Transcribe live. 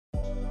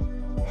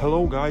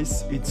Hello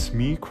guys, it's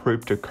me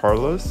Crypto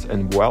Carlos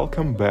and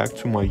welcome back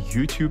to my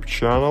YouTube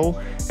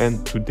channel,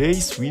 and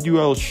today's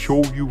video I'll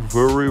show you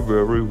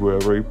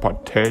very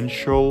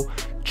potential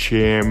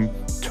gem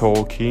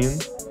token.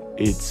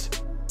 It's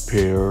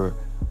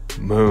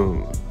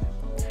Peermoon.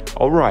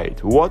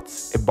 Alright,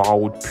 what's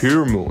about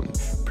Peermoon?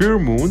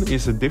 Peermoon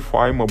is a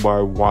DeFi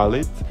mobile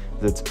wallet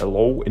that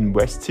allows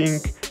investing,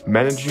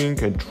 managing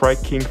and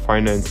tracking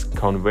finance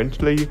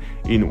conveniently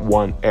in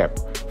one app.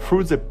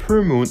 Through the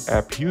Peermoon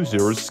app,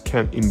 users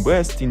can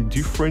invest in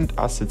different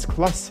asset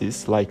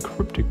classes like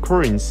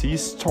cryptocurrencies,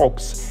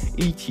 stocks,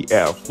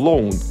 ETF,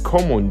 loans,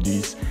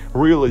 commodities,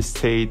 real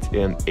estate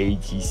and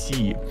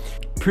etc.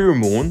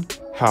 Peermoon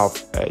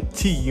have a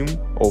team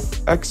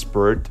of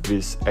experts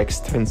with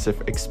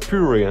extensive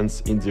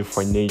experience in the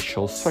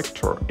financial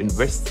sector,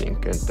 investing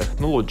and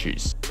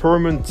technologies.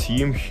 Peermoon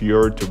team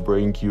here to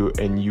bring you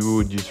a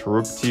new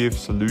disruptive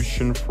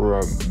solution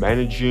for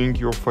managing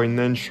your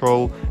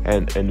financial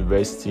and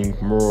investing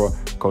more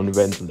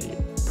conveniently.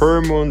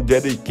 Peermoon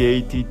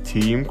dedicated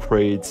team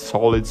creates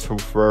solid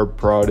software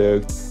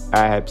products,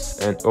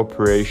 apps and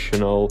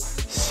operational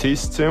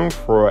system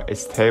for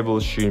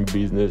establishing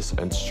business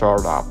and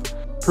startup.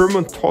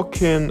 Peermoon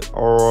token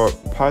are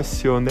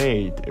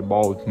passionate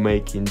about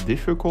making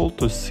difficult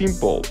to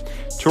simple,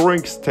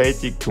 turning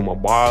static to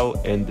mobile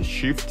and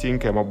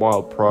shifting a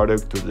mobile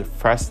product to the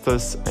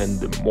fastest and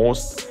the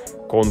most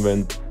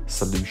convenient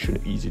solution,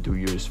 easy to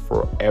use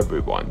for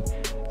everyone.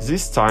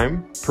 This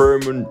time,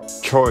 Peermoon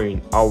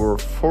joined our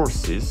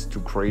forces to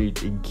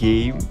create a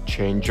game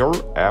changer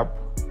app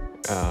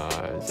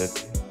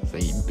that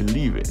they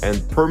believe in.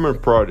 And Peermoon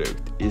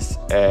product is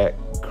a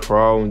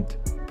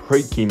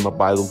groundbreaking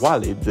mobile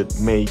wallet that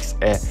makes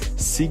a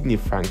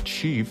significant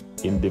shift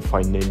in the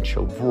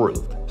financial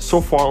world.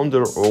 So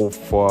founder of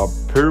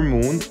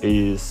Peermoon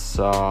is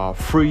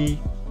free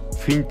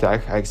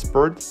fintech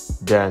expert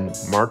Dan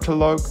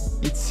Martelog,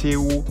 its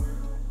CEO,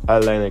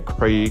 Elena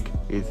Craig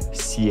is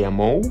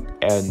CMO,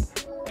 and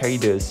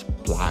Titus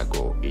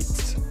Plago,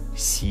 its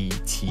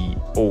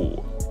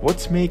CTO.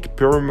 What makes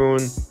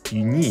Peermoon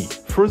unique?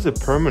 Through the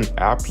Peermoon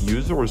app,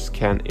 users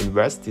can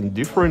invest in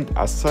different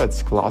asset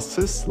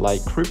classes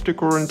like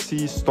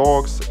cryptocurrency,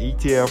 stocks,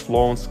 ETF,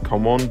 loans,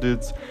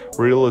 commodities,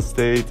 real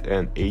estate,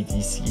 and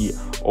etc.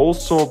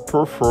 Also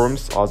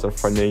performs other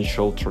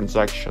financial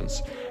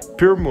transactions.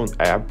 Peermoon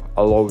app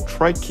allows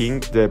tracking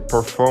the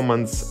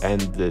performance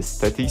and the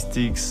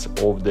statistics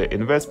of the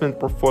investment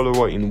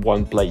portfolio in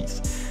one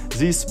place.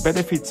 These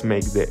benefits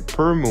make the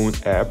Peermoon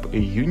app a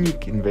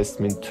unique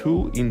investment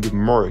tool in the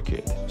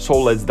market. So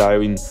let's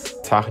dive in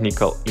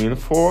technical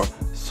info.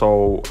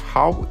 So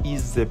how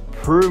is the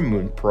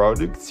Peermoon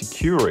product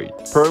secured?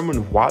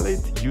 Peermoon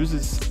wallet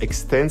uses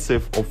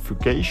extensive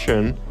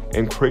authentication,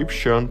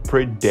 encryption,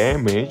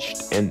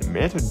 pre-damaged and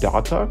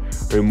metadata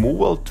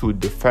removal to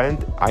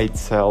defend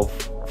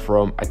itself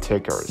from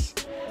attackers.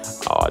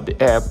 The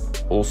app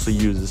also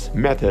uses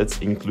methods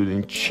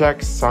including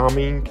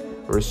checksumming,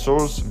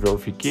 resource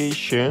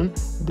verification,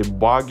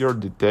 debugger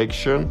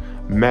detection,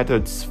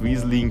 method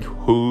swizzling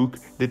hook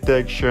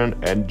detection,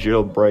 and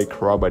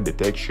jailbreak robot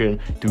detection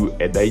to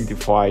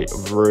identify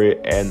where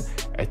an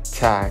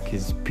attack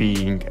is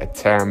being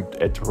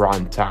attempted at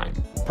runtime.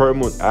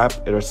 Peermoon app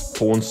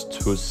responds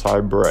to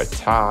cyber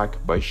attack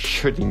by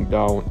shutting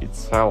down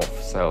itself,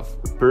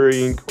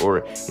 self-repairing or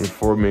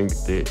informing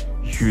the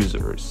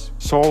users.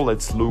 So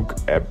let's look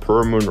at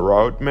Peermoon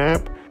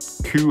roadmap.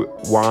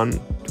 Q1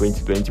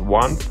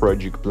 2021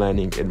 project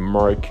planning and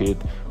market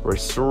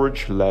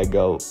research,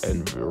 legal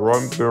and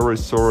environmental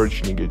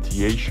research,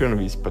 negotiation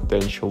with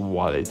potential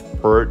wallet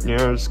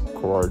partners,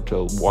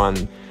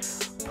 Q1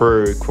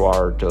 per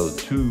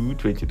Q2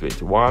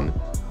 2021,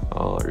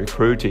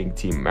 recruiting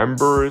team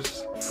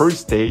members, first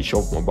stage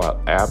of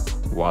mobile app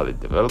wallet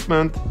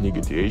development,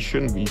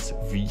 negotiation with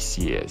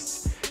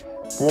VCS,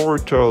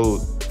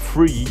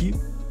 Q3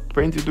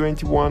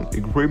 2021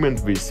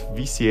 agreement with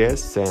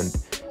VCS and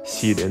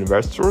seed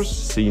investors,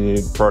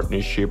 senior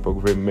partnership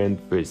agreement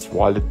with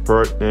wallet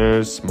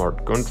partners,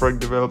 smart contract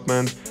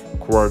development,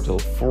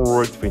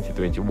 Q4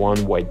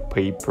 2021 white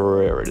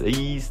paper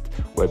released,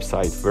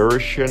 website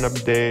version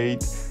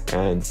update,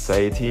 and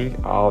setting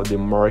out the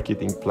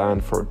marketing plan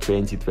for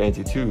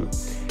 2022.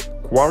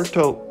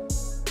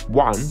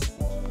 Q1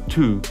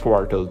 to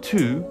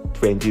Q2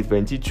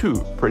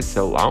 2022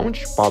 pre-sale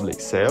launch, public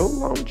sale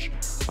launch,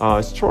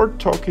 start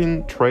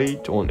token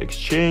trade on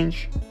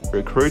exchange,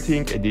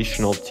 recruiting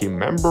additional team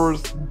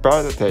members,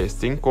 beta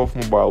testing of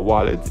mobile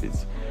wallets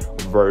is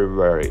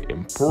very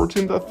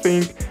important. I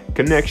think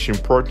connection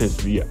partners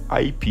via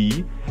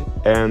IP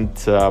and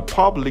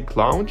public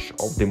launch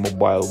of the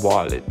mobile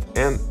wallet.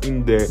 And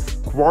in the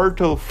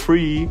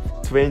Q3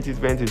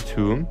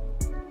 2022,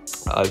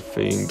 I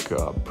think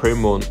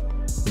Peermoon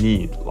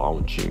need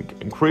launching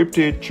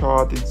encrypted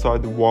chat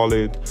inside the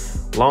wallet,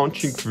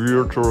 launching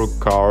virtual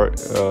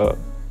cards,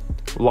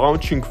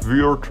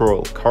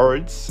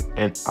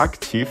 and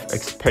active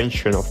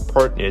expansion of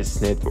partners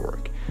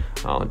network.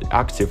 The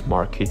active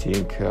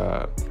marketing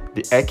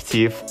the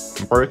active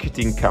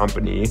marketing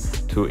company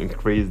to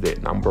increase the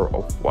number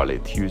of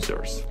wallet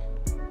users.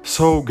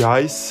 So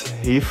guys,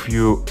 if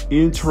you're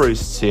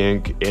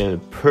interested in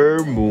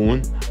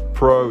Peermoon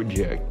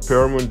project,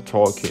 Peermoon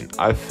token,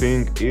 I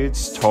think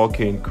its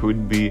token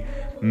could be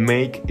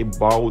make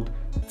about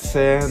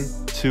 10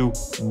 to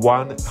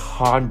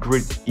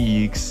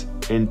 100x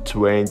in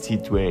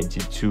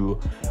 2022,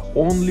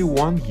 only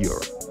 1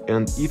 year.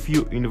 And if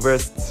you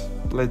invest,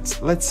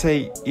 let's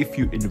say if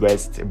you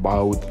invest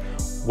about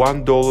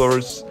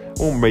 $1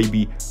 or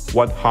maybe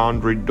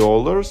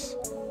 $100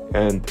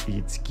 and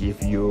it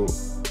give you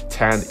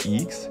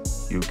 10x,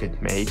 you can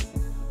make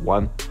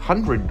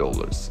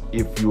 $100.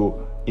 If you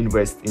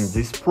invest in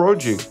this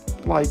project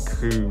like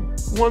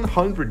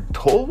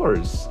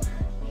 $100,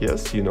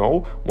 yes, you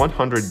know,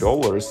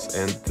 $100,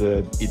 and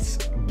it's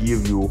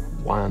give you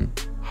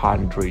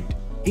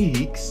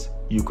 100x,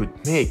 you could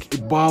make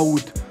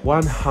about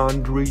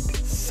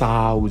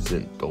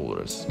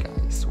 $100,000,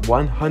 guys.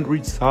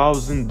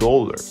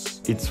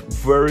 $100,000. It's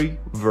very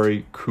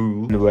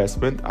cool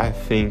investment, I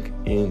think,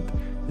 in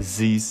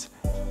this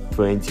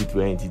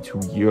 2022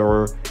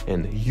 year,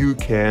 and you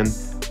can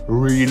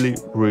really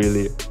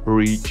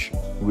reach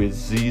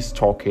with this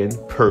token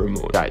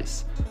Peermoon.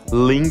 Guys,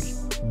 link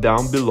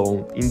down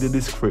below in the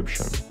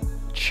description.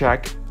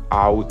 Check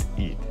out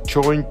it.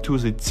 Join to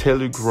the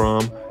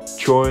Telegram,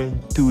 join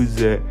to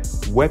the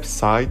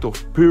website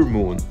of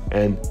Peermoon,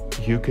 and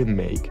you can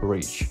make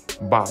rich.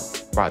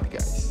 But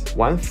guys,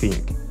 one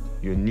thing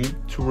you need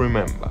to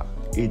remember,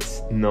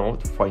 it's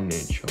not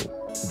financial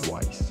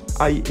advice.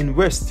 I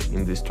invest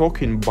in this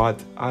token,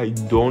 but I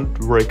don't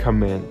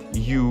recommend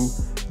you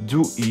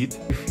do it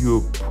if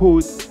you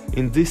put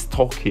in this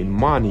token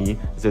money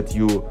that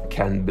you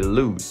can be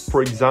lose.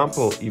 For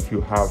example, if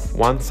you have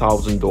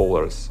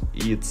 $1,000,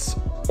 it's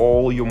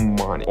all your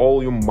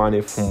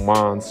money for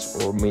months,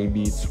 or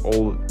maybe it's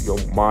all your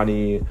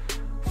money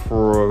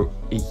for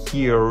a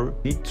year.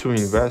 You need to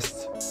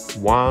invest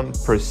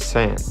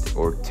 1%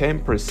 or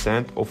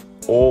 10% of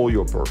all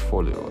your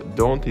portfolio.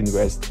 Don't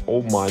invest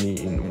all money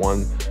in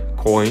one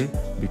coin,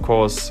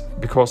 because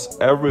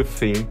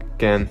everything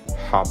can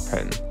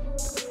happen.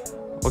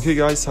 Okay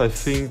guys, I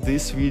think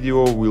this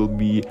video will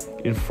be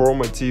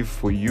informative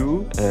for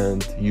you,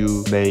 and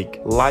you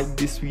like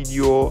this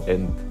video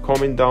and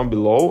comment down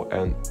below,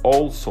 and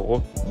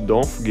also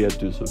don't forget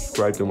to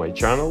subscribe to my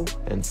channel,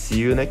 and see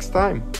you next time.